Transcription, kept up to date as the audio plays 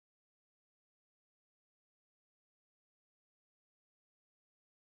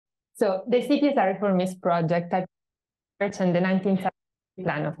So the city is a reformist project, and the 1970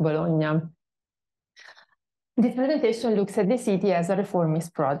 plan of Bologna. This presentation looks at the city as a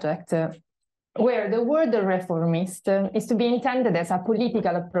reformist project, where the word reformist is to be intended as a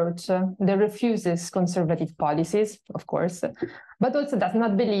political approach that refuses conservative policies, of course, but also does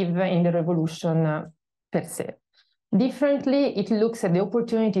not believe in the revolution per se. Differently, it looks at the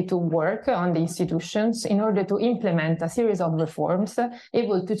opportunity to work on the institutions in order to implement a series of reforms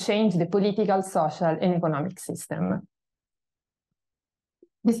able to change the political, social, and economic system.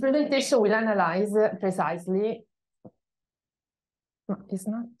 This presentation will analyze precisely. No, it's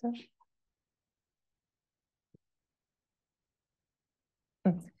not.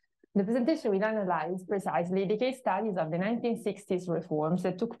 The presentation will analyze precisely the case studies of the 1960s reforms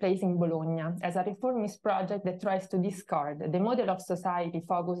that took place in Bologna as a reformist project that tries to discard the model of society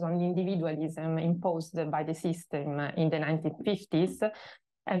focused on individualism imposed by the system in the 1950s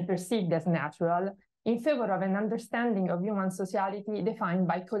and perceived as natural, in favor of an understanding of human sociality defined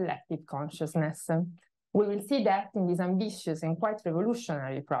by collective consciousness. We will see that in this ambitious and quite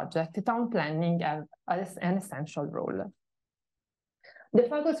revolutionary project, town planning has an essential role. The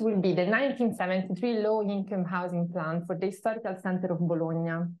focus will be the 1973 low-income housing plan for the historical center of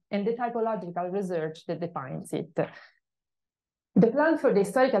Bologna and the typological research that defines it. The plan for the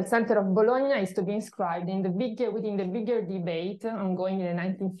historical center of Bologna is to be inscribed in within the bigger debate ongoing in the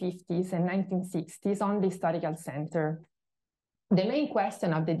 1950s and 1960s on the historical center. The main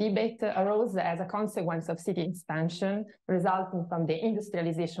question of the debate arose as a consequence of city expansion resulting from the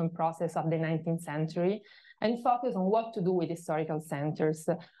industrialization process of the 19th century and focus on what to do with historical centers,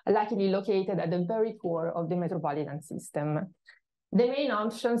 likely located at the very core of the metropolitan system. The main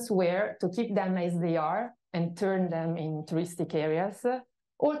options were to keep them as they are and turn them in touristic areas,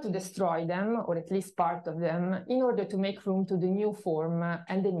 or to destroy them, or at least part of them, in order to make room to the new form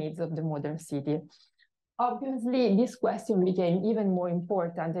and the needs of the modern city. Obviously, this question became even more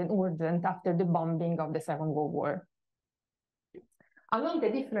important and urgent after the bombing of the Second World War. Among the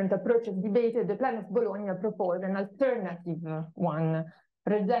different approaches debated, the plan of Bologna proposed an alternative one,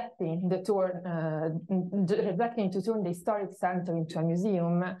 rejecting to turn the historic center into a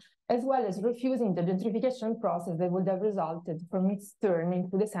museum, as well as refusing the gentrification process that would have resulted from its turning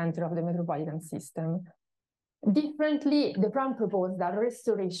to the center of the metropolitan system. Differently, the plan proposed a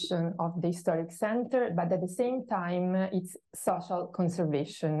restoration of the historic center, but at the same time, its social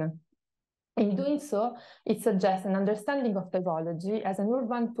conservation. In doing so, it suggests an understanding of typology as an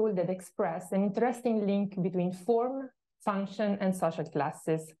urban tool that expresses an interesting link between form, function, and social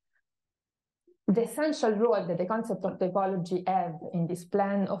classes. The essential role that the concept of typology has in this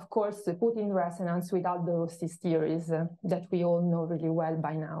plan, of course, put in resonance with Aldo Rossi's theories that we all know really well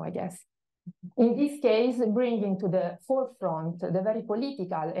by now, I guess. In this case, bringing to the forefront the very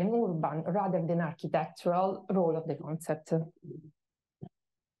political and urban rather than architectural role of the concept.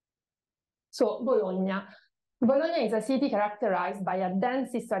 So, Bologna. Bologna is a city characterized by a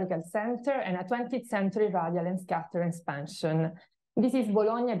dense historical center and a 20th century radial and scattered expansion. This is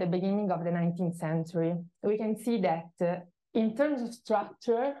Bologna at the beginning of the 19th century. We can see that in terms of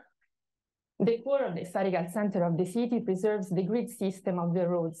structure, the core of the historical center of the city preserves the grid system of the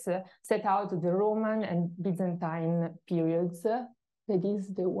roads set out to the Roman and Byzantine periods. That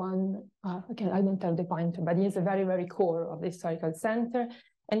is the one, okay, I don't have the pointer, but it is a very, very core of the historical center.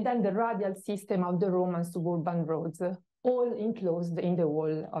 And then the radial system of the Roman suburban roads, all enclosed in the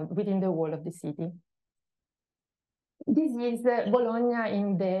wall within the wall of the city. This is Bologna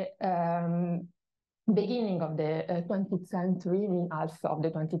in the beginning of the 20th century, half of the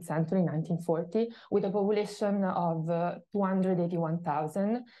 20th century, 1940, with a population of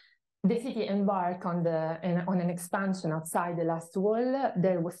 281,000. The city embarked on an expansion outside the last wall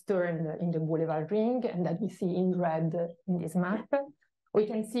that was turned in the boulevard ring, and that we see in red in this map. We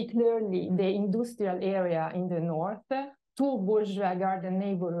can see clearly the industrial area in the north, two bourgeois garden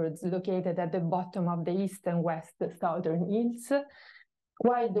neighborhoods located at the bottom of the east and west southern hills,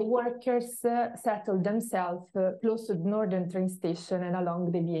 while the workers settled themselves close to the northern train station and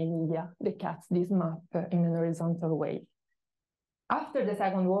along the Via Emilia that cuts this map in an horizontal way. After the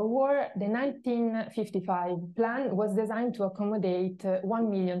Second World War, the 1955 plan was designed to accommodate 1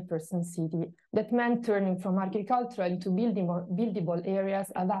 million person city. That meant turning from agricultural into buildable areas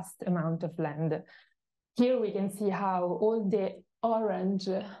a vast amount of land. Here we can see how all the orange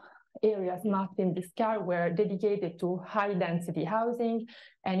areas mapped in this car were dedicated to high density housing,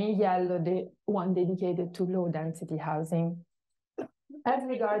 and in yellow, the one dedicated to low density housing. As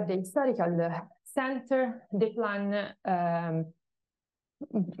regards the historical center, the plan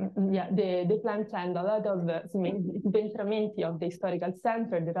the plan planned a lot of sventramenti of the historical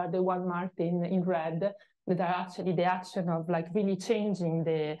center that are the one marked in red, that are actually the action of like really changing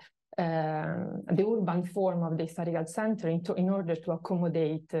the urban form of the historical center in order to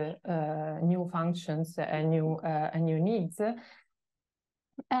accommodate new functions and new needs.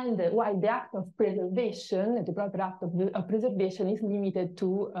 And while the act of preservation, the proper act of preservation, is limited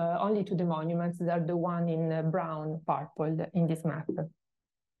to only to the monuments that are the one in brown purple in this map.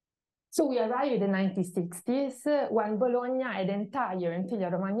 So we arrive in the 1960s when Bologna and the entire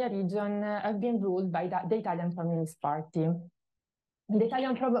Emilia-Romagna region have been ruled by the Italian Communist Party. The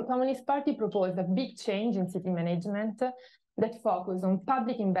Italian Communist Party proposed a big change in city management that focused on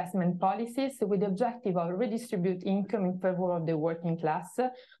public investment policies with the objective of redistribute income in favor of the working class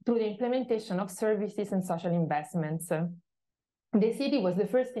through the implementation of services and social investments. The city was the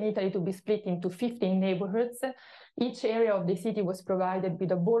first in Italy to be split into 15 neighborhoods. Each area of the city was provided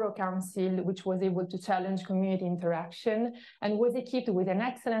with a borough council, which was able to challenge community interaction and was equipped with an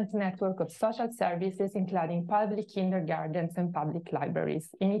excellent network of social services, including public kindergartens and public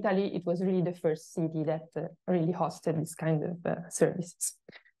libraries. In Italy, it was really the first city that really hosted this kind of services.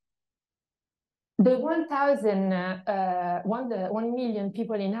 The 1 million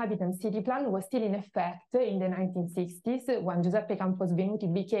people inhabitant city plan was still in effect in the 1960s when Giuseppe Campos Venuti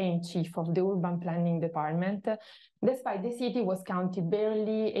became chief of the urban planning department, despite the city was counting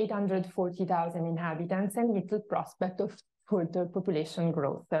barely 840,000 inhabitants and little prospect of further population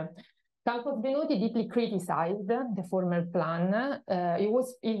growth. Campos Venuti deeply criticized the former plan. It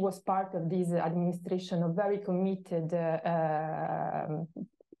was part of this administration of very committed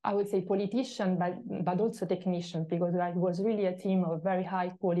I would say politician, but also technician, because it was really a team of very high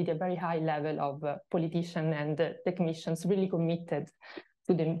quality, a very high level of politicians and technicians really committed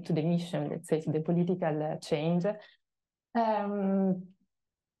to the mission, let's say, to the political change.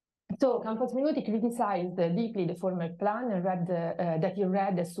 So Campos Venuti criticized deeply the former plan and that he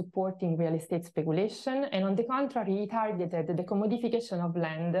read as supporting real estate speculation, and on the contrary, he targeted the commodification of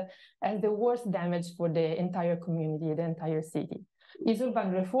land as the worst damage for the entire community, the entire city. These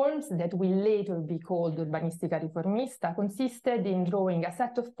urban reforms, that will later be called Urbanistica Riformista, consisted in drawing a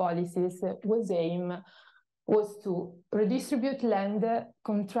set of policies whose aim was to redistribute land,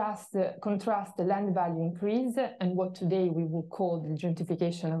 contrast the land value increase, and what today we would call the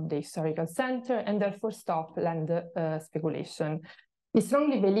gentrification of the historical center, and therefore stop land speculation. We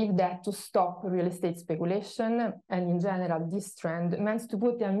strongly believe that to stop real estate speculation, and in general this trend, meant to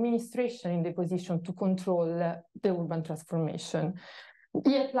put the administration in the position to control the urban transformation.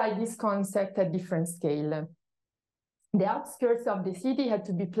 He applied this concept at different scale. The outskirts of the city had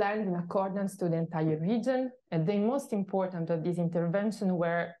to be planned in accordance to the entire region, and the most important of these interventions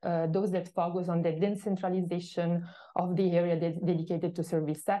were those that focus on the decentralization of the area dedicated to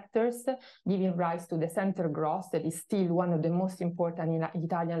service sectors, giving rise to the center gross, that is still one of the most important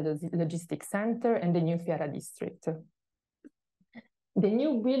Italian logistics center, and the new Fiera district. The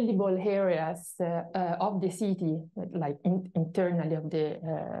new buildable areas of the city, like internally of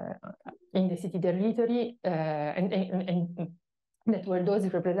in the city territory, and that were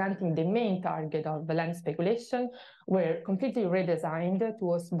those representing the main target of the land speculation, were completely redesigned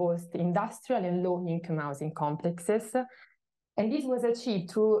towards both industrial and low-income housing complexes. And this was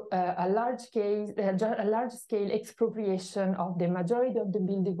achieved through a large-scale expropriation of the majority of the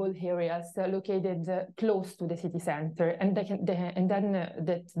buildable areas located close to the city center, and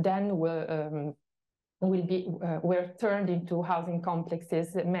were turned into housing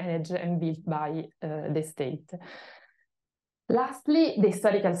complexes managed and built by the state. Lastly, the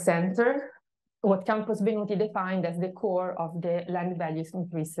historical center, what Campos Venuti defined as the core of the land values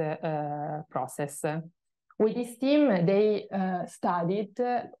increase process. With this team, they studied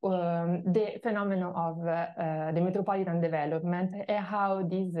the phenomenon of the metropolitan development and how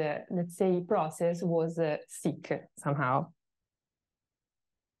this, let's say, process was sick somehow.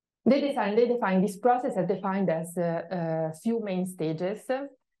 They define this process as defined as a few main stages.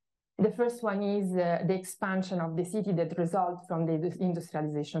 The first one is the expansion of the city that results from the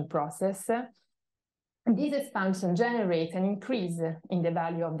industrialization process. This expansion generates an increase in the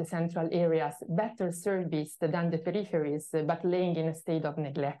value of the central areas, better serviced than the peripheries, but laying in a state of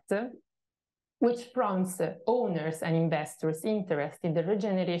neglect, which prompts owners and investors' interest in the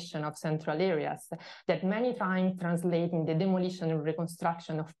regeneration of central areas that many times translate in the demolition and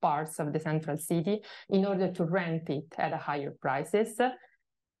reconstruction of parts of the central city in order to rent it at a higher prices,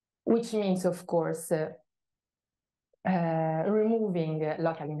 which means, of course, removing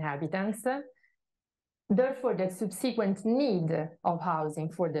local inhabitants. Therefore, the subsequent need of housing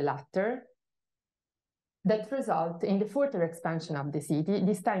for the latter, that result in the further expansion of the city,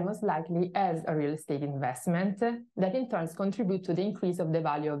 this time most likely as a real estate investment that in turn contribute to the increase of the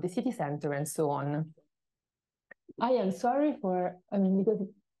value of the city center and so on. I am sorry for, because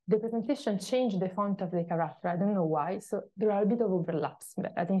the presentation changed the font of the character, I don't know why, so there are a bit of overlaps,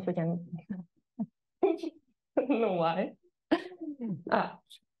 but I think we can, I don't know why.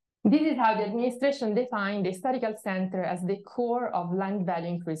 This is how the administration defined the historical center as the core of land value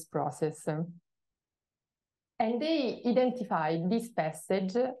increase process. And they identified this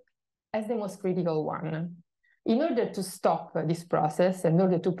passage as the most critical one. In order to stop this process, in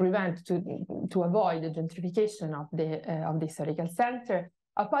order to prevent, to avoid the gentrification of the historical center,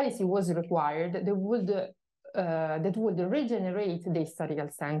 a policy was required that would regenerate the historical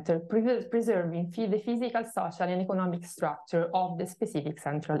center, preserving the physical, social, and economic structure of the specific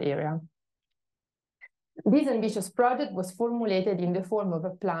central area. This ambitious project was formulated in the form of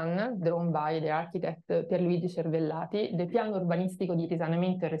a plan drawn by the architect Pier Luigi Cervellati, the piano urbanistico di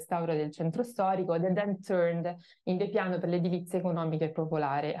risanamento e restauro del centro storico, that then turned in the piano per l'edilizia economica e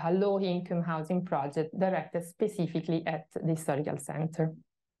popolare, a low-income housing project directed specifically at the historical center.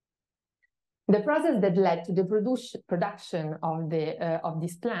 The process that led to the production of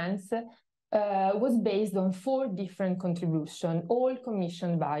these plans was based on 4 different contributions, all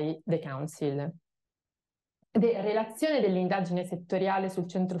commissioned by the Council. The Relazione dell'indagine settoriale sul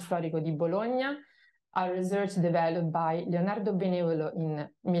centro storico di Bologna, a research developed by Leonardo Benevolo in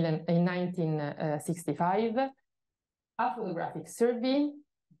 1965, a photographic survey,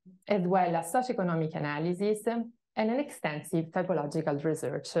 as well as socio-economic analysis, and an extensive typological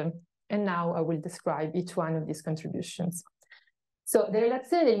research. And now I will describe each one of these contributions. So, the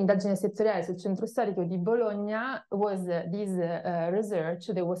Relazione dell'indagine settoriale sul centro storico di Bologna was this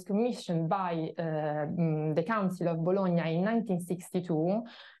research that was commissioned by the Council of Bologna in 1962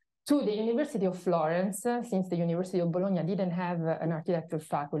 to the University of Florence, since the University of Bologna didn't have an architecture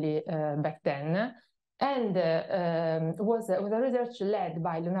faculty back then, and was a research led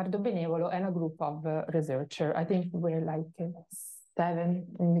by Leonardo Benevolo and a group of researchers. I think we're like between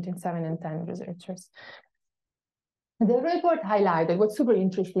 7 and 10 researchers. The report highlighted, what's super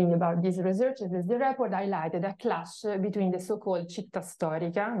interesting about these researches is the report highlighted a clash between the so-called città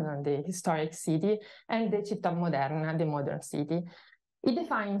storica, the historic city, and the città moderna, the modern city. It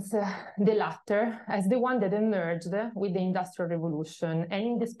defines the latter as the one that emerged with the Industrial Revolution. And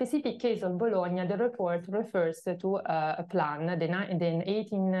in the specific case of Bologna, the report refers to a plan, the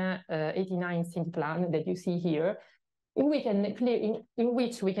 1889 city plan that you see here, in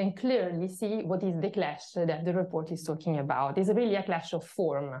which we can clearly see what is the clash that the report is talking about. It's really a clash of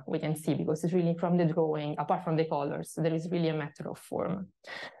form, we can see, because it's really from the drawing, apart from the colors, there is really a matter of form.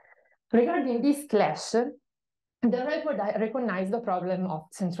 Regarding this clash, the report recognized the problem of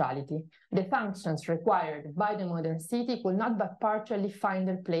centrality. The functions required by the modern city could not but partially find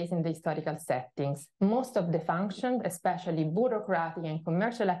their place in the historical settings. Most of the functions, especially bureaucratic and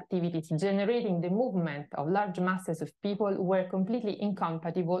commercial activities generating the movement of large masses of people, were completely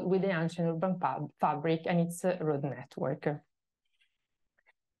incompatible with the ancient urban fabric and its road network.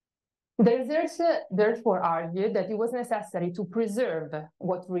 The research therefore argued that it was necessary to preserve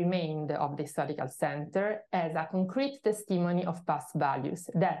what remained of the historical center as a concrete testimony of past values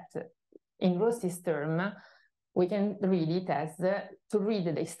that, in Rossi's term, we can read it as to read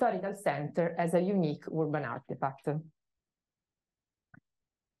the historical center as a unique urban artifact.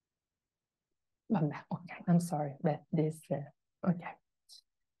 Okay, I'm sorry, but this, okay.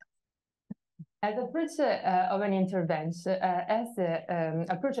 As approach of an intervention,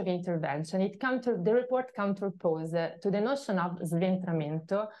 approach of intervention, the report counterposed to the notion of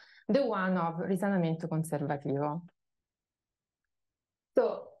sventramento, the one of risanamento conservativo.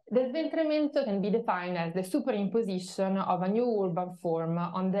 So the sventramento can be defined as the superimposition of a new urban form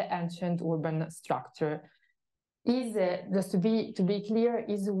on the ancient urban structure. Just to be clear,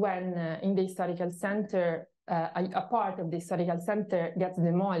 is when in the historical center a part of the historical center gets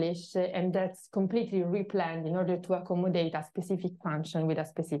demolished and that's completely replanned in order to accommodate a specific function with a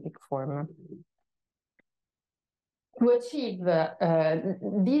specific form. To achieve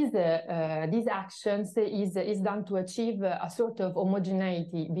these actions is done to achieve a sort of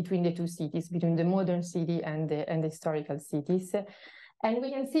homogeneity between the two cities, between the modern city and the historical cities. And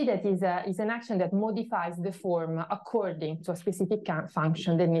we can see that is an action that modifies the form according to a specific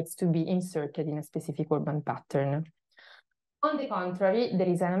function that needs to be inserted in a specific urban pattern. On the contrary, the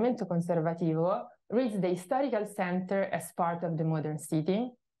risanamento conservativo reads the historical center as part of the modern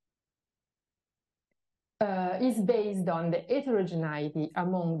city, is based on the heterogeneity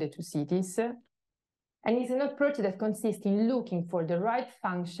among the two cities, and is an approach that consists in looking for the right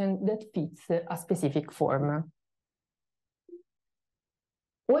function that fits a specific form.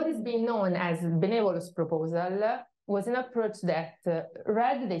 What is being known as Benevolo's proposal was an approach that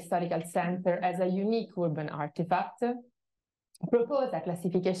read the historical center as a unique urban artifact, proposed a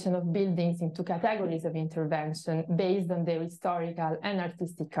classification of buildings into categories of intervention based on their historical and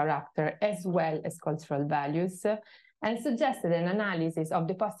artistic character as well as cultural values, and suggested an analysis of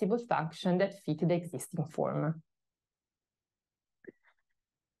the possible function that fit the existing form.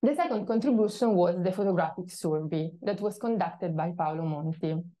 The second contribution was the photographic survey that was conducted by Paolo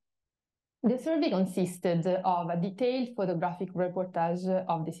Monti. The survey consisted of a detailed photographic reportage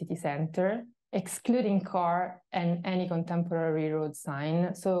of the city center, excluding car and any contemporary road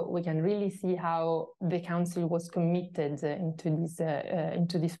sign. So we can really see how the council was committed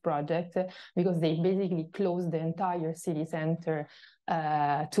into this project, because they basically closed the entire city center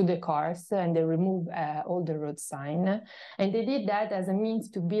to the cars, and they removed all the road sign. And they did that as a means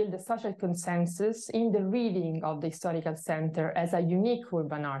to build a social consensus in the reading of the historical center as a unique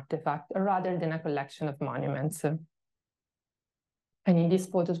urban artifact rather than a collection of monuments. And in these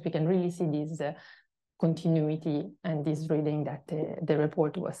photos, we can really see this continuity and this reading that the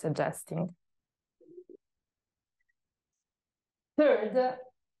report was suggesting. Third,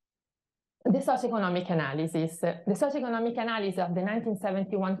 the socioeconomic analysis. The socioeconomic analysis of the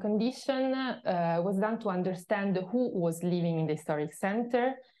 1971 condition was done to understand who was living in the historic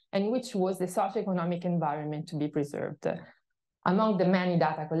center and which was the socioeconomic environment to be preserved. Among the many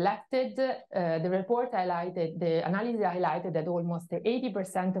data collected, the report highlighted, the analysis highlighted that almost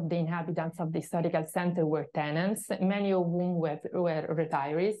 80% of the inhabitants of the historical center were tenants, many of whom were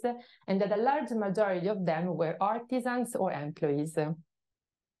retirees, and that a large majority of them were artisans or employees.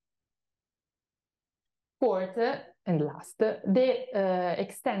 Fourth, and last, the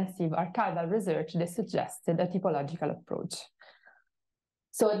extensive archival research that suggested a typological approach.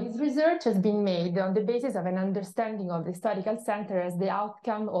 So this research has been made on the basis of an understanding of the historical center as the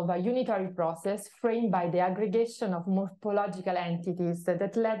outcome of a unitary process framed by the aggregation of morphological entities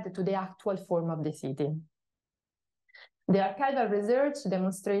that led to the actual form of the city. The archival research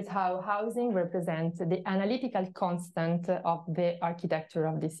demonstrates how housing represents the analytical constant of the architecture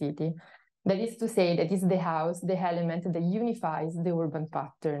of the city. That is to say, that is the house, the element that unifies the urban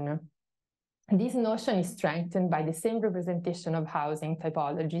pattern. This notion is strengthened by the same representation of housing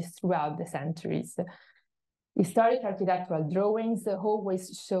typologies throughout the centuries. Historic architectural drawings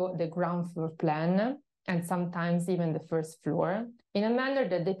always show the ground floor plan, and sometimes even the first floor, in a manner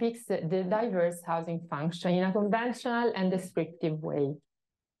that depicts the diverse housing function in a conventional and descriptive way.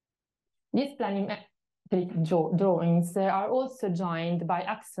 These planimetric drawings are also joined by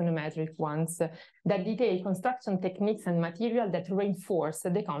axonometric ones that detail construction techniques and material that reinforce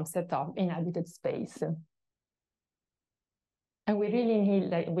the concept of inhabited space. And we really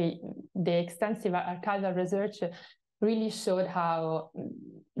need, the extensive archival research really showed how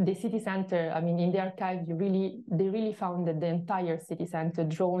the city center, I mean, in the archive, they really found that the entire city center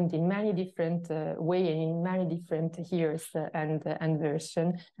drawn in many different ways and in many different years and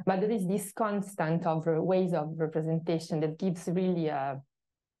versions. But there is this constant of ways of representation that gives really a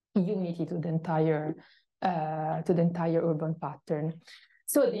unity to the entire urban pattern.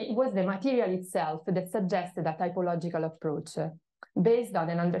 So it was the material itself that suggested a typological approach, based on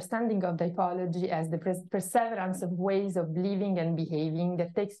an understanding of typology as the perseverance of ways of living and behaving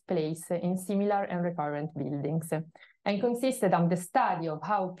that takes place in similar and recurrent buildings, and consisted of the study of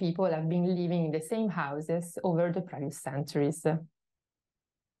how people have been living in the same houses over the previous centuries.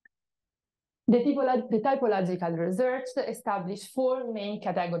 The typological research established four main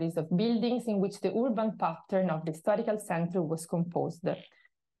categories of buildings in which the urban pattern of the historical center was composed.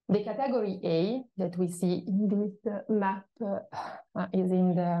 The category A that we see in this map is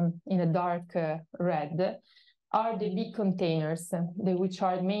in a dark red, are the big containers, which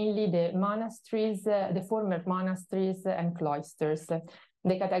are mainly the monasteries, the former monasteries and cloisters.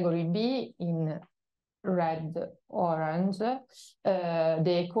 The category B in red orange,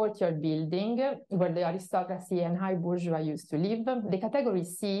 the courtyard building where the aristocracy and high bourgeois used to live. The category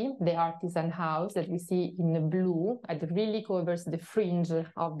C, the artisan house that we see in blue, it really covers the fringe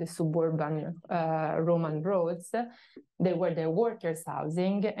of the suburban Roman roads. They were the workers'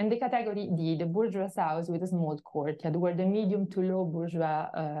 housing. And the category D, the bourgeois house with a small courtyard where the medium to low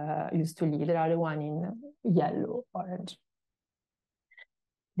bourgeois used to live. There are the one in yellow, orange.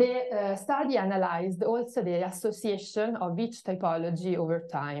 The study analyzed also the association of each typology over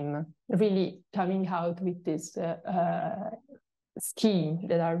time, really coming out with this scheme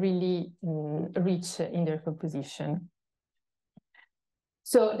that are really rich in their composition.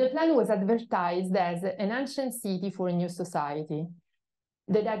 So the plan was advertised as an ancient city for a new society.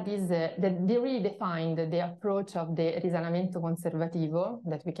 That they really defined the approach of the risanamento conservativo,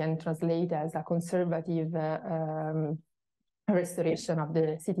 that we can translate as a conservative restoration of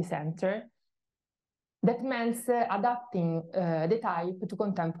the city center. That meant adapting the type to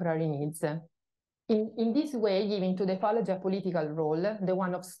contemporary needs. In this way, giving to the typology a political role, the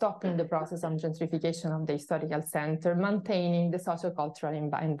one of stopping the process of gentrification of the historical center, maintaining the socio-cultural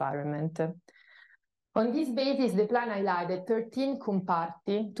environment. On this basis, the plan highlighted 13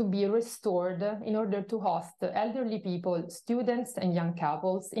 comparti to be restored in order to host elderly people, students, and young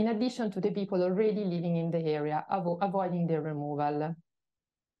couples, in addition to the people already living in the area, avoiding their removal.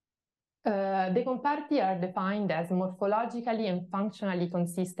 The comparti are defined as morphologically and functionally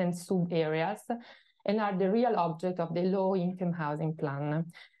consistent sub-areas and are the real object of the low-income housing plan.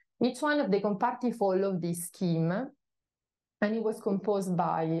 Each one of the comparti followed this scheme, and it was composed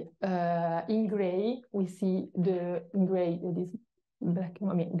by, in gray, we see in gray, this black,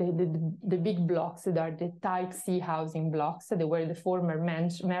 I mean, the big blocks that are the type C housing blocks. They were the former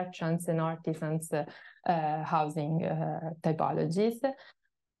merchants and artisans housing typologies.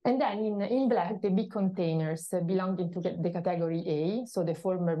 And then in black, the big containers belonging to the category A, so the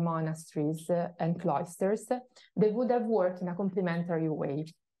former monasteries and cloisters, they would have worked in a complementary way.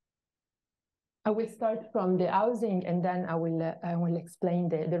 I will start from the housing, and then I will explain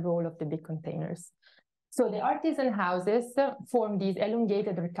the role of the big containers. So the artisan houses form these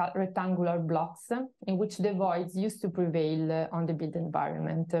elongated rectangular blocks in which the voids used to prevail on the built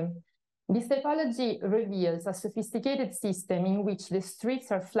environment. This typology reveals a sophisticated system in which the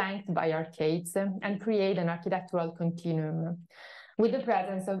streets are flanked by arcades and create an architectural continuum, with the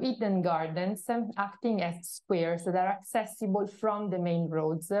presence of hidden gardens acting as squares that are accessible from the main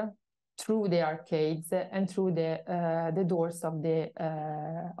roads through the arcades and through the doors of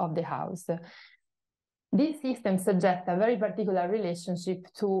the house. This system suggests a very particular relationship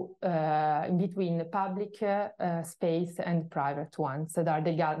between the public space and private ones, that are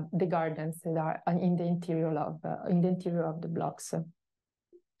the gardens that are in the interior of the blocks.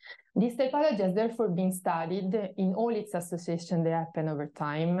 This typology has therefore been studied in all its associations that happen over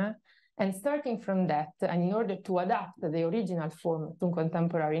time. And starting from that, and in order to adapt the original form to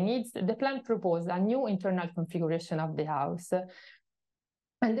contemporary needs, the plan proposed a new internal configuration of the house,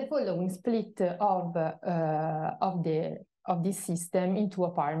 and the following split of this system into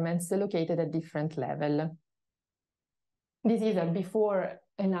apartments located at different levels. This is a before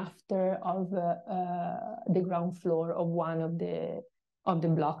and after of the ground floor of one of the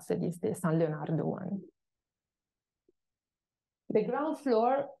blocks, that is the San Leonardo one. The ground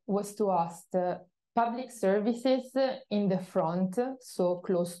floor was to host public services in the front, so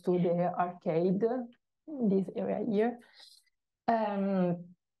close to the arcade, this area here.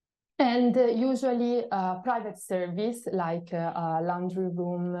 And usually private service like a laundry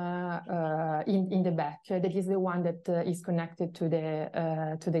room in the back. That is the one that is connected to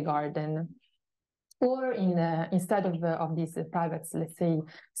the garden. Or instead of these private, let's say,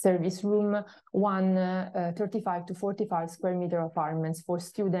 service room, 35 to 45 square meter apartments for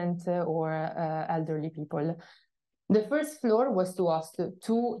students or elderly people. The first floor was to host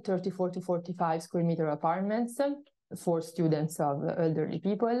 34 to 45 square meter apartments for students of elderly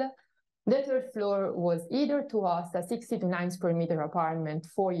people. The third floor was either to host a 60 to 9 square meter apartment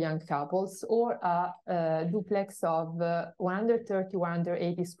for young couples, or a duplex of 130,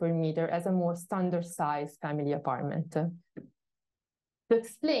 180 square meter as a more standard size family apartment. To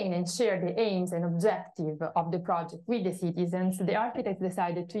explain and share the aims and objectives of the project with the citizens, the architects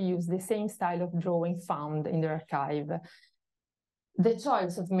decided to use the same style of drawing found in the archive. The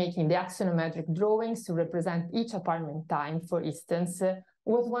choice of making the axonometric drawings to represent each apartment type, for instance,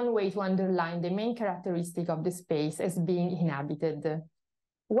 was one way to underline the main characteristic of the space as being inhabited,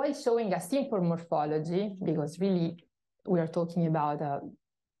 while showing a simple morphology, because really we are talking about a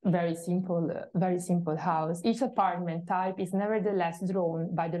very simple house. Each apartment type is nevertheless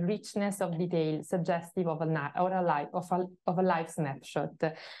drawn by the richness of detail suggestive of a life snapshot.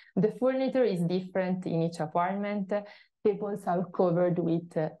 The furniture is different in each apartment. Tables are covered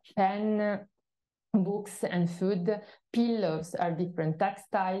with pen, books, and food. Pillows are different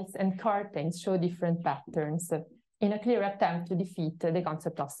textiles, and curtains show different patterns, in a clear attempt to defeat the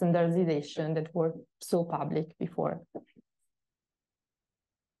concept of standardization that were so public before.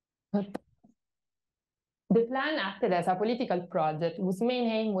 The plan acted as a political project whose main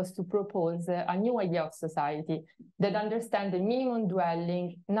aim was to propose a new idea of society that understands the minimum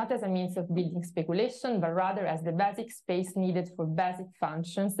dwelling not as a means of building speculation, but rather as the basic space needed for basic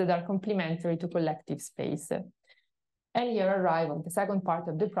functions that are complementary to collective space. And here arrive on the second part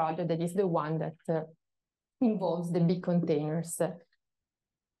of the project, that is the one that involves the big containers.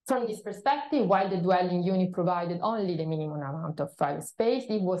 From this perspective, while the dwelling unit provided only the minimum amount of private space,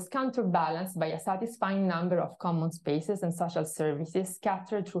 it was counterbalanced by a satisfying number of common spaces and social services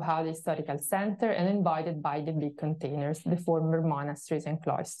scattered throughout the historical center and invited by the big containers, the former monasteries and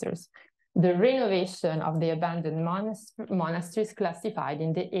cloisters. The renovation of the abandoned monasteries classified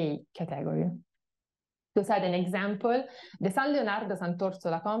in the A category. To cite an example, the San Leonardo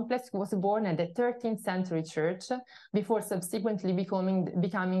Sant'Orsola complex was born at the 13th century church before subsequently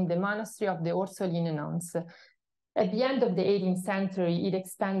becoming the monastery of the Orsoline nuns. At the end of the 18th century, it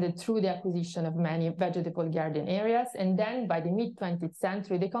expanded through the acquisition of many vegetable garden areas, and then by the mid-20th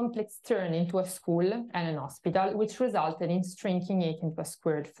century, the complex turned into a school and an hospital, which resulted in shrinking it into a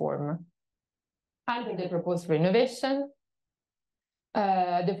squared form. Under the proposed renovation,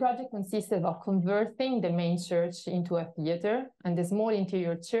 the project consisted of converting the main church into a theater and the small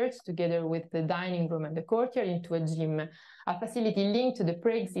interior church, together with the dining room and the courtyard, into a gym, a facility linked to the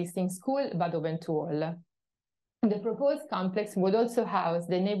pre-existing school but open to all. The proposed complex would also house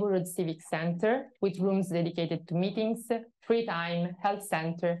the neighborhood civic center, with rooms dedicated to meetings, free time, health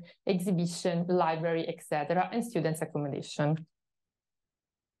center, exhibition, library, etc., and students' accommodation.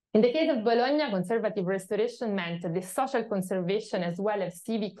 In the case of Bologna, conservative restoration meant the social conservation as well as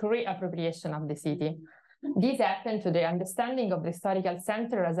civic reappropriation of the city. This happened to the understanding of the historical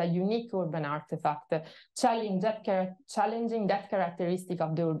center as a unique urban artifact, challenging that characteristic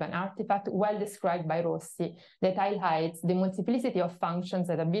of the urban artifact well described by Rossi, that highlights the multiplicity of functions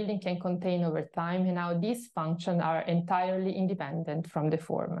that a building can contain over time and how these functions are entirely independent from the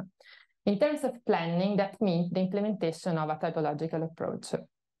form. In terms of planning, that means the implementation of a typological approach.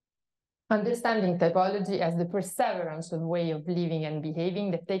 Understanding typology as the perseverance of way of living and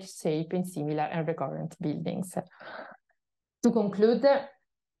behaving that takes shape in similar and recurrent buildings. To conclude,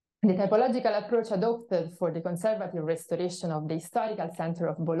 the typological approach adopted for the conservative restoration of the historical center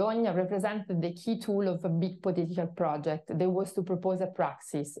of Bologna represented the key tool of a big political project that was to propose a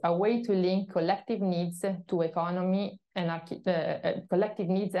praxis, a way to link collective needs to economy and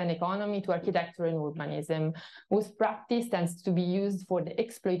economy to architecture and urbanism, whose practice tends to be used for the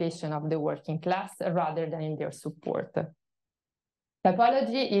exploitation of the working class rather than in their support.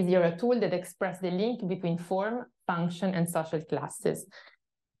 Typology is here a tool that expresses the link between form, function, and social classes.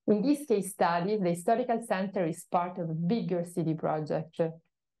 In these case studies, the historical center is part of a bigger city project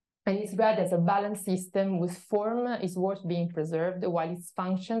and is read as a balanced system whose form is worth being preserved, while its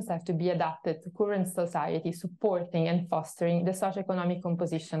functions have to be adapted to current society, supporting and fostering the socio-economic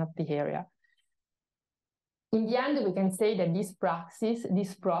composition of the area. In the end, we can say that this praxis,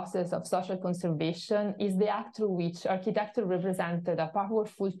 this process of social conservation, is the act through which architecture represented a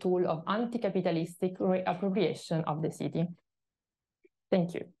powerful tool of anti-capitalistic reappropriation of the city.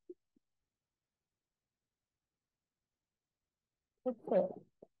 Thank you. Okay.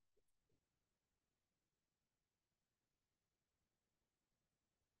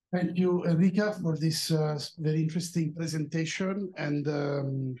 Thank you, Enrica, for this very interesting presentation.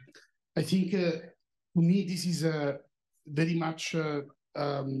 And I think, to me, this is very much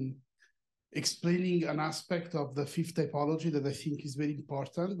explaining an aspect of the fifth typology that I think is very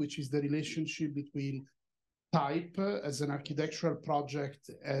important, which is the relationship between type as an architectural project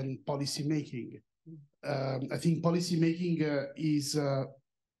and policymaking. I think policymaking is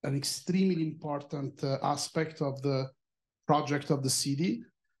an extremely important aspect of the project of the city,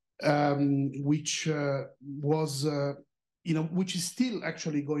 which was, which is still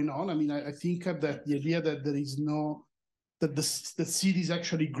actually going on. I mean, I think that the idea that there is no, that the cities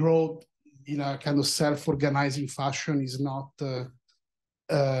actually grow in a kind of self-organizing fashion is not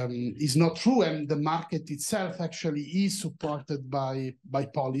true, and the market itself actually is supported by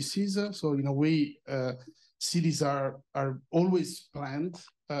policies. So in a way, cities are always planned,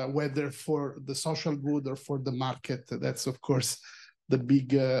 whether for the social good or for the market. That's of course the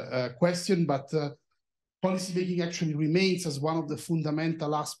big question, but policymaking actually remains as one of the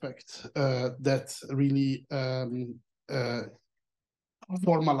fundamental aspects that really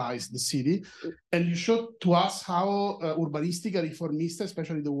formalize the city. And you showed to us how Urbanistica Riformista,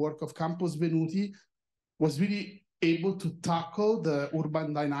 especially the work of Campos Venuti, was really able to tackle the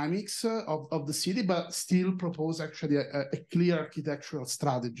urban dynamics of the city, but still propose actually a clear architectural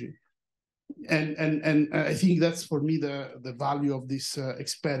strategy. And I think that's for me the value of this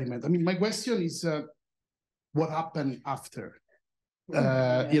experiment. I mean, my question is, what happened after?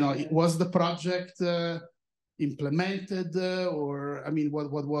 Was the project implemented, or I mean,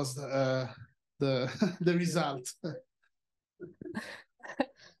 what was the result?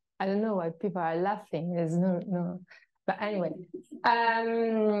 I don't know why people are laughing. There's no. But anyway,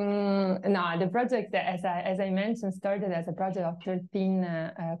 no, the project, as I mentioned, started as a project of 13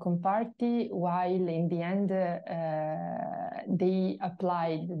 comparti, while in the end they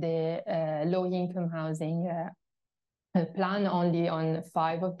applied the low-income housing plan only on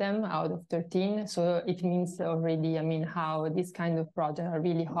 5 of them out of 13. So it means already, I mean, how this kind of projects are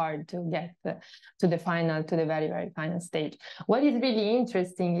really hard to get to the very, very final stage. What is really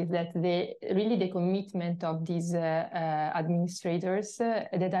interesting is that the commitment of these administrators,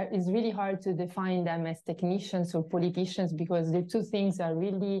 is really hard to define them as technicians or politicians, because the two things are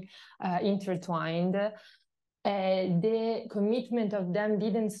really intertwined. The commitment of them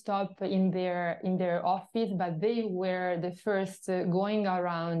didn't stop in their office, but they were the first going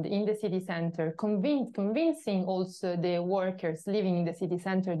around in the city center, convincing also the workers living in the city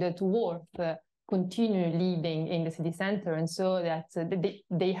center that work continue living in the city center, and so that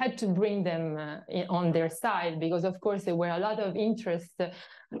they had to bring them on their side, because of course there were a lot of interest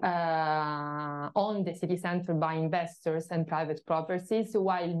on the city center by investors and private properties,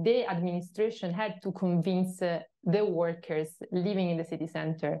 while the administration had to convince the workers living in the city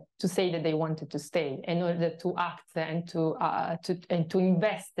center to say that they wanted to stay in order to act and to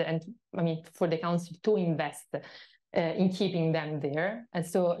invest, and I mean for the council to invest in keeping them there. And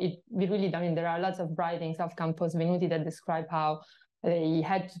so we really, I mean, there are lots of writings of Campos Venuti that describe how they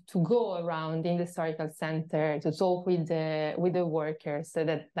had to go around in the historical center to talk with the workers, so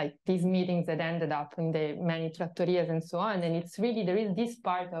that like these meetings that ended up in the many trattorias and so on. And it's really, there is this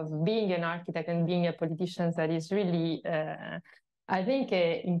part of being an architect and being a politician that is really I think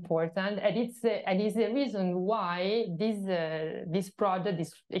important, and it's the reason why this project,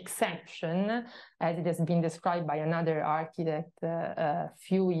 this exception, as it has been described by another architect a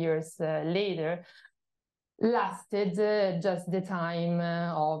few years later, lasted just the time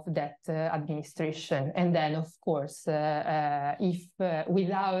of that administration. And then, of course, if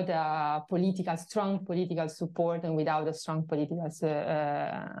without a strong political support and without a strong political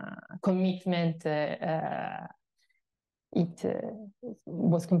commitment, it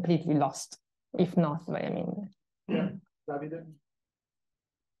was completely lost, if not, I mean. Yeah, Davide?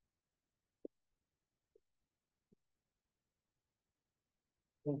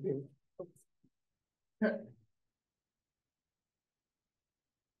 Thank you.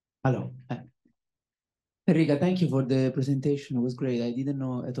 Hello. Enrica, thank you for the presentation. It was great. I didn't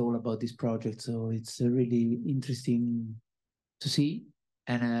know at all about this project, so it's really interesting to see,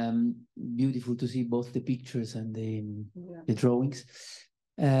 and beautiful to see both the pictures and the drawings.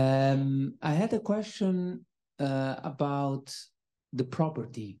 I had a question about the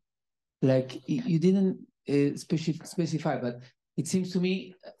property. Like, you didn't specify, but it seems to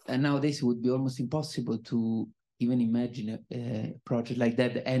me nowadays it would be almost impossible to even imagine a project like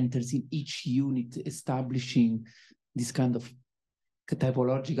that enters in each unit, establishing this kind of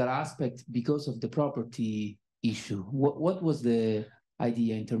typological aspect because of the property issue. What was the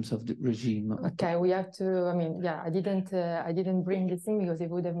idea in terms of the regime? Okay, we have to, I mean, yeah, I didn't bring this in because it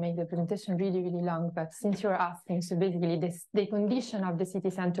would have made the presentation really, really long, but since you're asking, so basically the condition of the city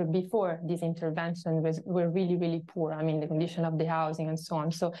center before this intervention were really, really poor. I mean, the condition of the housing and so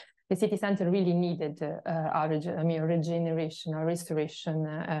on. So the city center really needed a regeneration, a restoration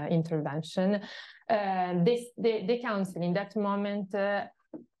intervention. The council in that moment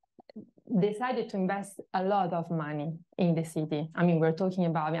decided to invest a lot of money in the city. I mean, we're talking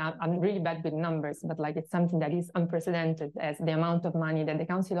about, I mean, I'm really bad with numbers, but like it's something that is unprecedented as the amount of money that the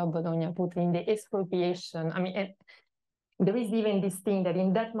Council of Bologna put in the expropriation. I mean, there is even this thing that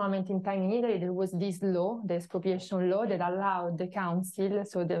in that moment in time in Italy, there was this law, the expropriation law, that allowed the council,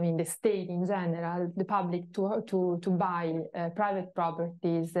 so the state in general, the public to buy private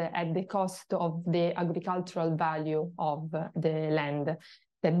properties at the cost of the agricultural value of the land.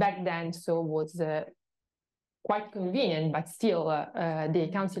 That back then was quite convenient, but still the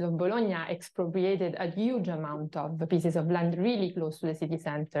Council of Bologna expropriated a huge amount of pieces of land really close to the city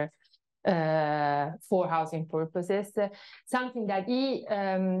center for housing purposes, something that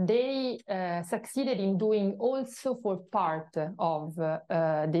they succeeded in doing also for part of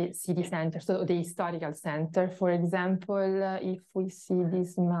the city center, so the historical center. For example, if we see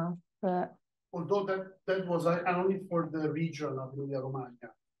this map, although that was only for the region of Emilia-Romagna.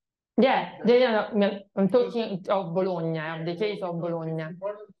 Yeah, I'm talking of Bologna, of the case of Bologna. It's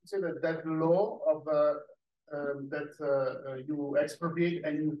important to say that law of that you expropriate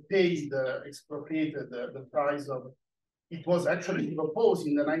and you pay the expropriated the price of it was actually proposed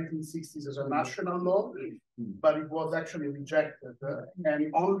in the 1960s as a national law, but it was actually rejected.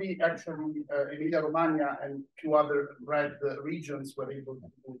 And only actually Emilia-Romagna and few other red regions were able to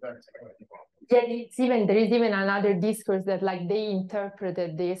do that. Yeah, there is even another discourse that like they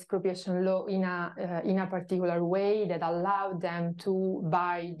interpreted the expropriation law in a particular way that allowed them to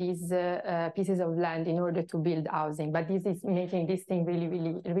buy these pieces of land in order to build housing. But this is making this thing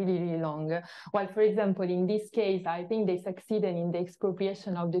really long. While, for example, in this case, I think they succeeded in the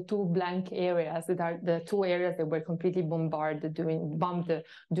expropriation of the two blank areas that are the two areas that were completely bombed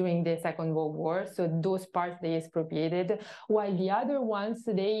during the Second World War. So those parts they expropriated, while the other ones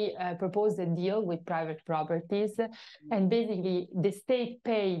they proposed a deal with private properties, and basically the state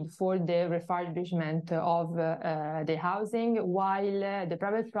paid for the refurbishment of the housing, while the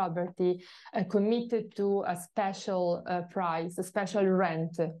private property committed to a special price, a special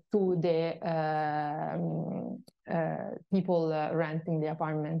rent to the people renting the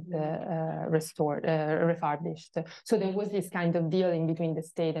apartment refurbished. So there was this kind of dealing between the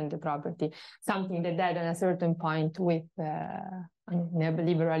state and the property, something that at a certain point with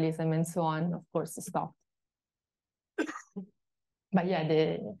neoliberalism and so on, of course, stopped. But yeah,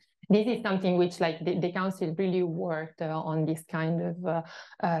 this is something which like the council really worked on this kind of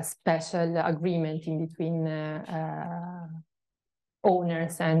special agreement in between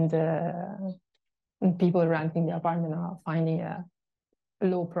owners and people renting the apartment, or finding a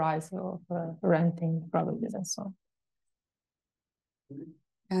low price of renting properties and so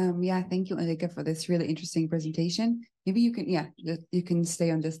on. Yeah, thank you, Enrica, for this really interesting presentation. Maybe you can, you can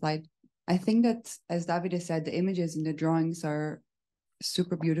stay on this slide. I think that, as Davide said, the images in the drawings are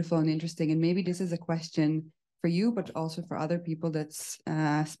super beautiful and interesting. And maybe this is a question for you, but also for other people that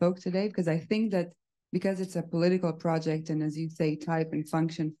spoke today, because I think that because it's a political project, and as you say, type and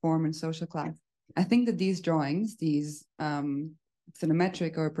function, form and social class, I think that these drawings, these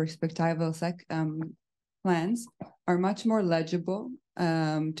cinemetric or perspectival plans are much more legible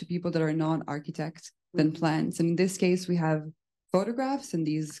to people that are non-architects than plans. And in this case, we have photographs and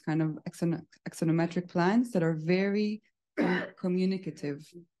these kind of axonometric plans that are very communicative.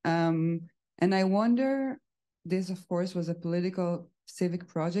 And I wonder, this of course was a political civic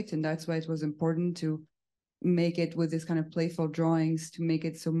project, and that's why it was important to make it with this kind of playful drawings to make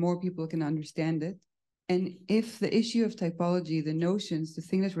it so more people can understand it. And if the issue of typology, the notions, the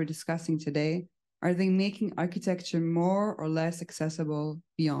thing that we're discussing today, are they making architecture more or less accessible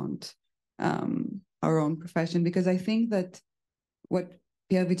beyond our own profession? Because I think that what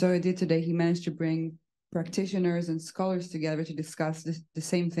Pier Vittorio did today, he managed to bring practitioners and scholars together to discuss the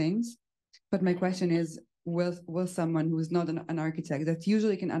same things. But my question is, will someone who is not an architect, that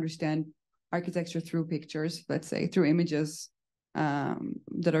usually can understand architecture through pictures, let's say, through images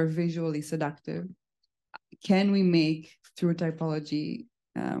that are visually seductive, can we make, through typology,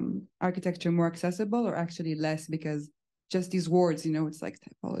 architecture more accessible, or actually less, because just these words, you know, it's like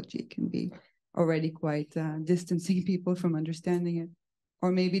typology can be already quite distancing people from understanding it?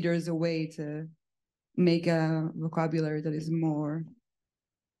 Or maybe there's a way to make a vocabulary that is more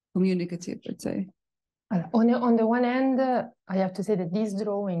communicative, let's say. On the one hand, I have to say that this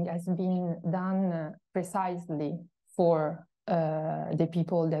drawing has been done precisely for the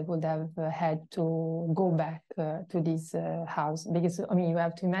people that would have had to go back to this house. Because, I mean, you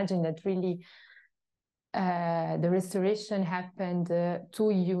have to imagine that really the restoration happened,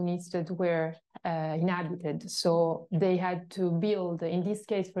 2 units that were inhabited. So they had to build, in this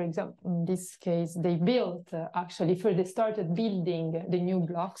case, for example, in this case, they built actually, they started building the new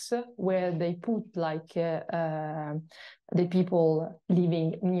blocks where they put like the people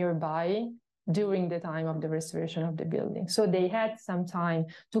living nearby during the time of the restoration of the building. So they had some time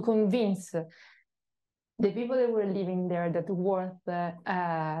to convince the people that were living there that worth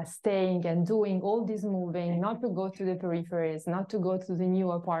staying and doing all this moving, not to go to the peripheries, not to go to the new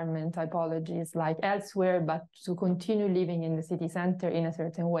apartment typologies like elsewhere, but to continue living in the city center in a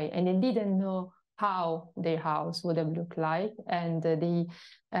certain way. And they didn't know how their house would have looked like. And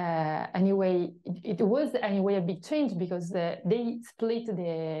anyway, it was anyway a big change, because they split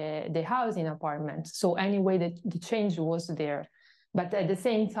the house in apartments. So anyway, the change was there. But at the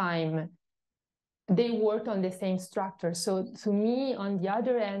same time, they worked on the same structure. So to me, on the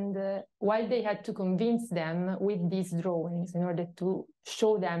other end, while they had to convince them with these drawings in order to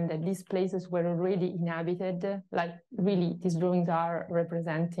show them that these places were already inhabited, like really these drawings are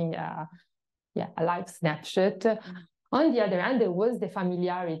representing a live snapshot. On the other hand, there was the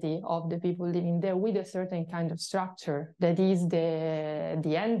familiarity of the people living there with a certain kind of structure. That is the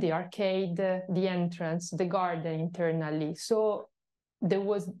end, the arcade, the entrance, the garden internally. So there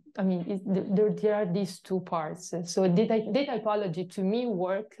was, I mean, there are these two parts. So the typology to me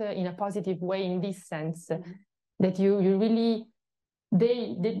work in a positive way in this sense, that you really,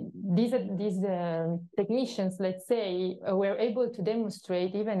 these technicians, let's say, were able to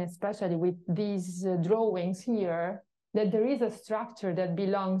demonstrate, even especially with these drawings here, that there is a structure that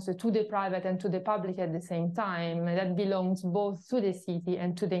belongs to the private and to the public at the same time, that belongs both to the city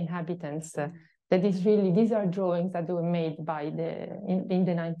and to the inhabitants. That is really, these are drawings that were made by in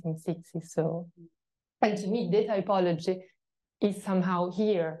the 1960s. So, and to me, the typology is somehow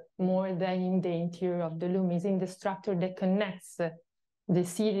here more than in the interior of the loom, is in the structure that connects the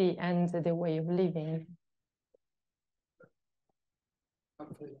city and the way of living.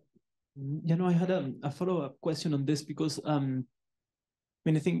 You know, I had a follow-up question on this because I mean,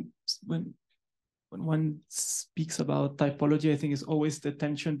 I think when one speaks about typology, I think it's always the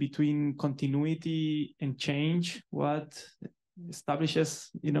tension between continuity and change. What establishes,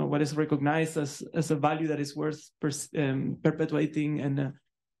 you know, what is recognized as a value that is worth perpetuating, and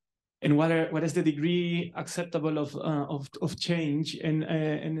what is the degree acceptable of change. And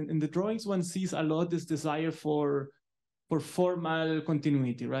in the drawings, one sees a lot this desire for formal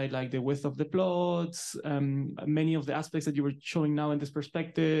continuity, right? Like the width of the plots, many of the aspects that you were showing now in these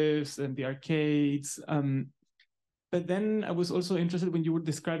perspectives and the arcades. But then I was also interested when you were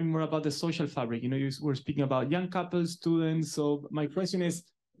describing more about the social fabric. You know, you were speaking about young couples, students. So my question is,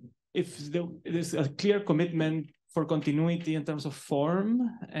 if there's a clear commitment for continuity in terms of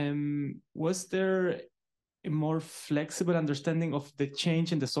form, was there a more flexible understanding of the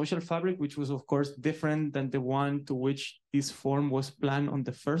change in the social fabric, which was, of course, different than the one to which this form was planned on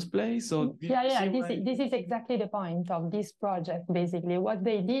the first place? So this is exactly the point of this project. Basically, what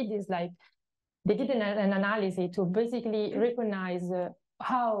they did is like they did an analysis to basically recognize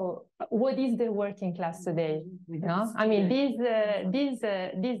what is the working class today. You know, I mean, this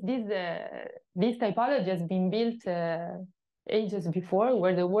typology has been built ages before,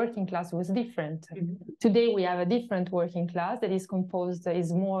 where the working class was different. Today we have a different working class that is composed,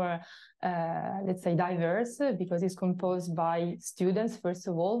 is more, let's say, diverse, because it's composed by students, first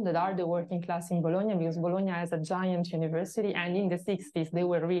of all, that are the working class in Bologna, because Bologna has a giant university, and in the 60s they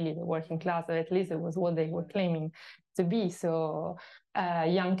were really the working class, or at least it was what they were claiming to be. So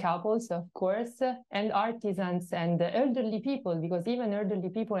young couples, of course, and artisans and elderly people, because even elderly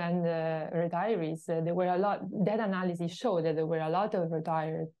people and retirees, there were a lot, that analysis showed that there were a lot of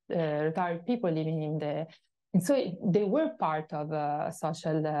retired people living in and so they were part of a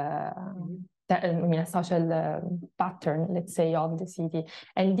social, a social pattern, let's say, of the city.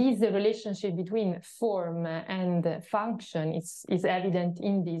 And this relationship between form and function is evident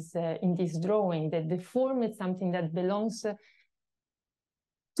in this drawing, that the form is something that belongs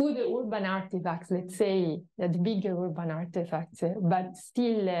to the urban artifacts, let's say, that bigger urban artifacts, but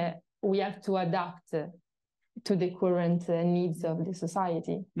still we have to adapt to the current needs of the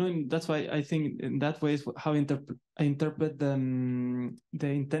society. No, and that's why I think in that way is how I interpret the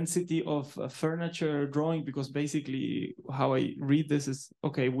intensity of furniture drawing, because basically how I read this is,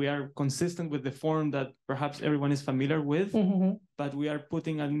 okay, we are consistent with the form that perhaps everyone is familiar with, but we are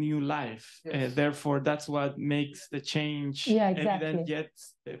putting a new life. Yes. Therefore, that's what makes the change evident, yet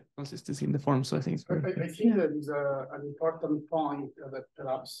the consistency in the form. So I think it's I think there is an important point that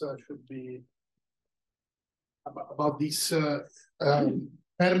perhaps should be about this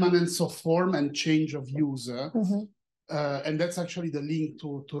permanence of form and change of use. And that's actually the link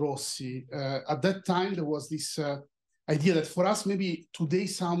to Rossi. At that time, there was this idea that for us, maybe today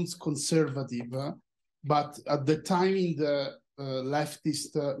sounds conservative, but at the time in the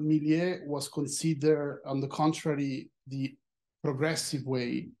leftist milieu was considered, on the contrary, the progressive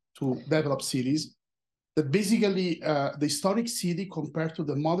way to develop cities. That basically the historic city compared to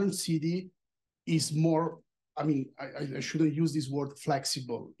the modern city is more, I mean, I shouldn't use this word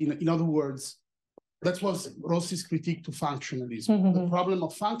flexible. In other words, that was Rossi's critique to functionalism. The problem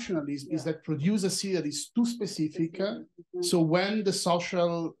of functionalism is that produce a city that is too specific. So when the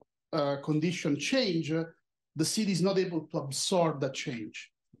social condition change, the city is not able to absorb that change.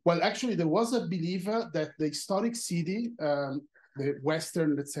 Well, actually, there was a belief that the historic city, the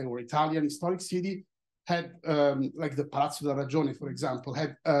Western, let's say, or Italian historic city, had, like the Palazzo della Ragione, for example,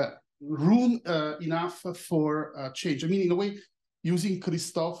 had room enough for change. I mean, in a way, using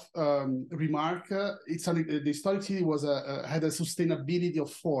Christophe's remark, the historic city was had a sustainability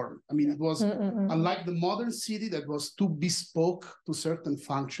of form. I mean, it was unlike the modern city that was too bespoke to certain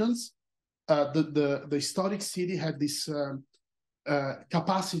functions. The historic city had this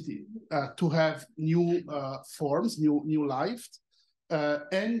capacity to have new forms, new life.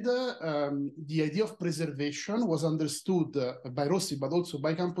 the idea of preservation was understood by Rossi, but also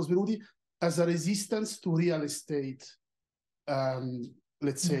by Campos Venuti, as a resistance to real estate,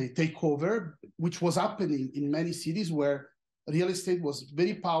 let's say, takeover, which was happening in many cities where real estate was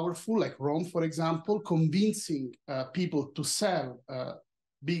very powerful, like Rome, for example, convincing people to sell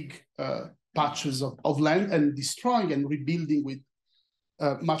big patches of land and destroying and rebuilding with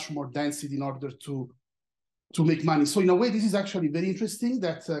much more density in order to make money. So in a way, this is actually very interesting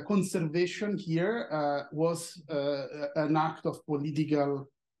that conservation here was an act of political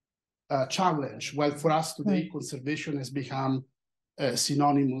challenge, while for us today, conservation has become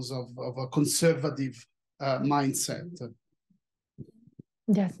synonymous of a conservative mindset.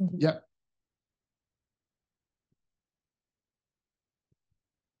 Yes, indeed. Yeah.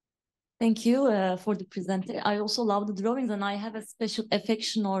 Thank you for the presentation. I also love the drawings, and I have a special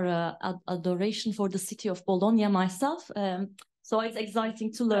affection or adoration for the city of Bologna myself. So it's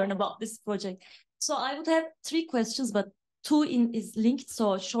exciting to learn about this project. So I would have 3 questions, but 2 is linked,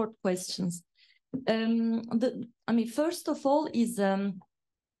 so short questions. First of all is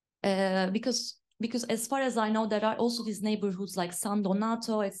because as far as I know, there are also these neighborhoods like San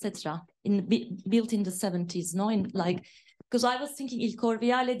Donato, etc., built in the 70s, no, because I was thinking Il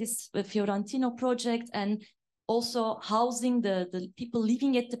Corviale, this Fiorentino project, and also housing the people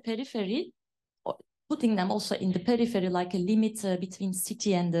living at the periphery, putting them also in the periphery, like a limit between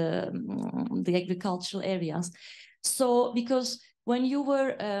city and the agricultural areas. So, because when you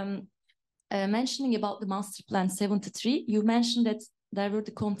were mentioning about the Master Plan 73, you mentioned that there were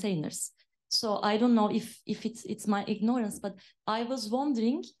the containers. So I don't know if it's my ignorance, but I was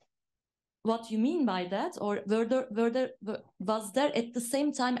wondering what you mean by that, or was there at the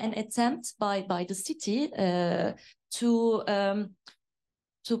same time an attempt by the city to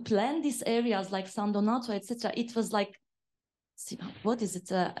plan these areas like San Donato, etc.? It was like, what is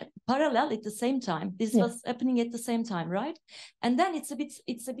it? Parallel at the same time. This was happening at the same time, right? And then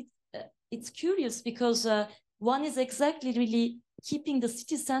it's curious because one is exactly really keeping the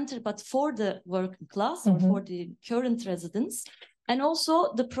city center, but for the working class or for the current residents. And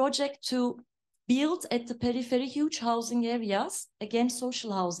also the project to build at the periphery huge housing areas, again,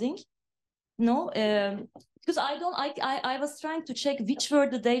 social housing. No, because I was trying to check which were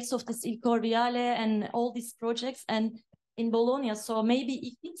the dates of this Il Corviale and all these projects and in Bologna. So maybe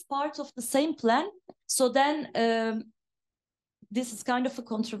if it's part of the same plan, so then this is kind of a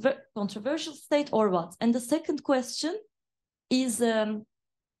controversial state or what? And the second question is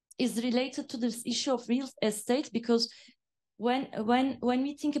related to this issue of real estate, because when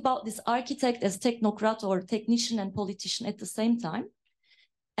we think about this architect as technocrat or technician and politician at the same time,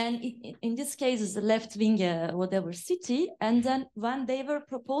 and in this case is a left-wing whatever city, and then when they were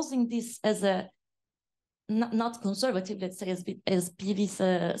proposing this as a not conservative, let's say, as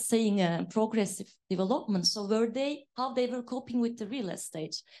PV saying progressive development, so how they were coping with the real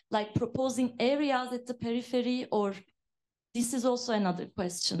estate, like proposing areas at the periphery, or this is also another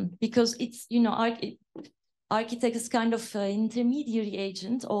question, because it's, you know, architect is kind of an intermediary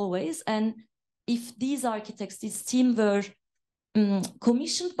agent always. And if these architects, this team were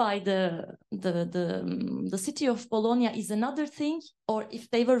commissioned by the city of Bologna is another thing, or if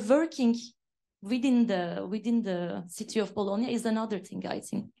they were working within the city of Bologna is another thing, I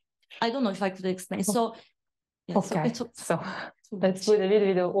think. I don't know if I could explain. So, yeah, okay, so let's put a little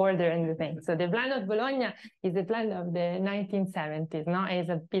bit of order in the thing. So the plan of Bologna is a plan of the 1970s, no?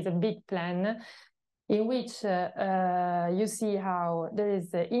 It's a big plan in which you see how there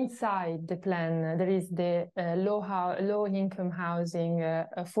is inside the plan, there is the low-income housing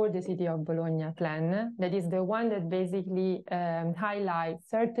for the city of Bologna plan. That is the one that basically highlights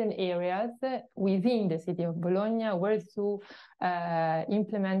certain areas within the city of Bologna where to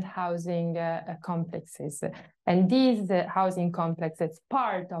implement housing complexes. And these housing complexes,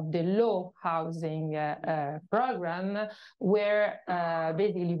 part of the low housing program, were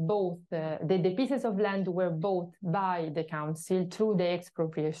basically both the pieces of land were bought by the council through the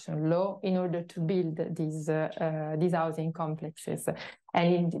expropriation law in order to build these housing complexes.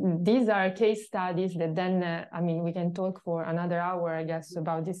 And these are case studies that then, I mean, we can talk for another hour, I guess,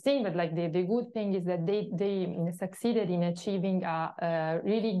 about this thing, but like the good thing is that they succeeded in achieving a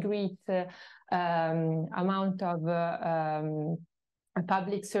really great amount of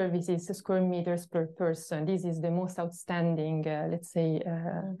public services, square meters per person. This is the most outstanding, let's say,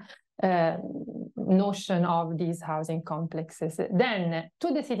 notion of these housing complexes. Then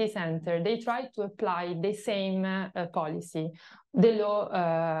to the city center, they tried to apply the same policy the low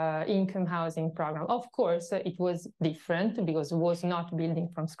income housing program. Of course, it was different because it was not building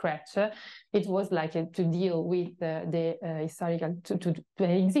from scratch. It was like to deal with the historical, to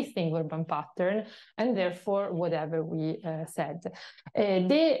existing urban pattern, and therefore whatever we said.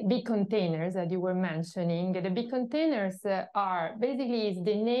 The big containers that you were mentioning, the big containers are basically is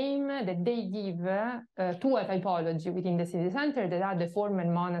the name that they give to a typology within the city center that are the former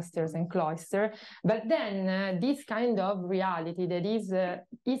monasteries and cloisters. But then this kind of reality that is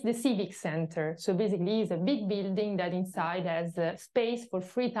the civic center. So basically it's a big building that inside has space for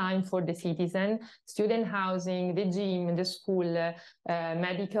free time for the citizen, student housing, the gym, the school,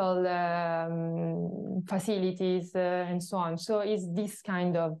 medical facilities, and so on. So it's this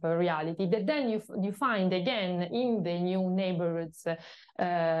kind of reality that then you find again in the new neighborhoods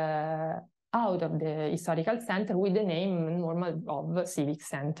out of the historical center with the name normal of civic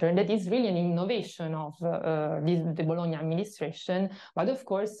center. That is really an innovation of the Bologna administration. But of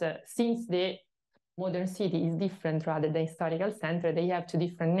course, since the modern city is different rather than historical center, they have two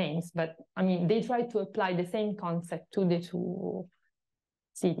different names. But I mean, they try to apply the same concept to the two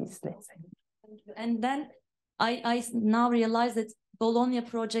cities, let's say. And then I now realize that Bologna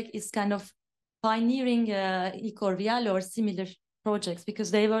project is kind of pioneering Il Corviale or similar projects,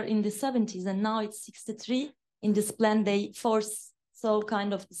 because they were in the 70s and now it's 63. In this plan, they force so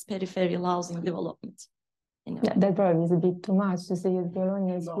kind of this peripheral housing development. You know? Yeah, that probably is a bit too much to say that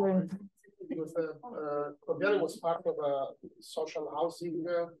Bologna is growing. Because Corviale was part of a social housing.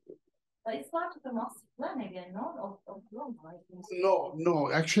 But it's part of the master plan again, no? Of Roma,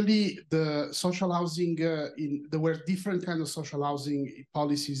 No. Actually, the social housing there were different kinds of social housing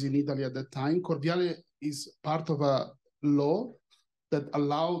policies in Italy at that time. Corviale is part of a law that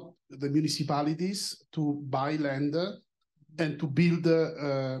allowed the municipalities to buy land and to build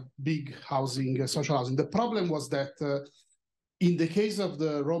big housing, social housing. The problem was that in the case of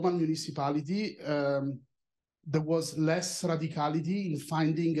the Roman municipality, there was less radicality in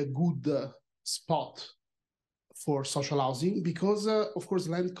finding a good spot for social housing because, of course,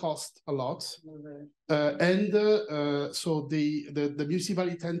 land costs a lot. So the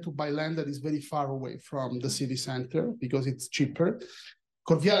municipality tend to buy land that is very far away from the city center because it's cheaper.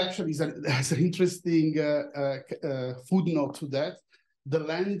 Corviale actually has an interesting footnote to that. The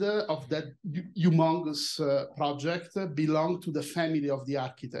land of that humongous project belonged to the family of the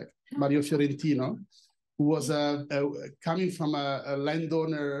architect, Mario Fiorentino, who was coming from a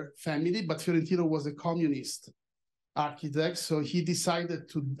landowner family, but Fiorentino was a communist architect, so he decided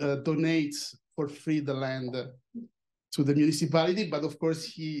to donate for free the land to the municipality, but of course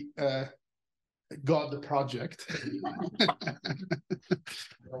he got the project.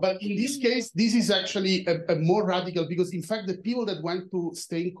 But in this case, this is actually a more radical, because in fact the people that went to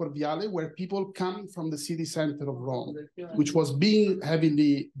stay in Corviale were people coming from the city center of Rome, which was being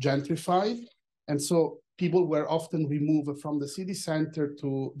heavily gentrified, and so people were often removed from the city center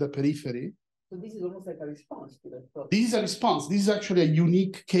to the periphery. So this is almost like a response to that problem. This is a response. This is actually a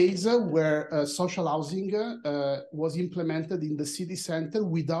unique case where social housing was implemented in the city center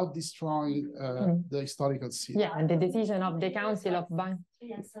without destroying the historical city. Yeah, and the decision of the Council of Bank.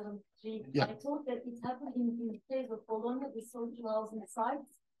 And 73. Yeah. I thought that it happened in the case of Bologna, the social housing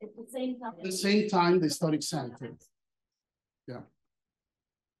sites at the same time. At the same time, the historic center. Yeah.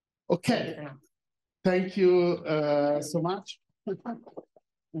 Okay. Thank you so much.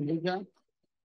 Enrica.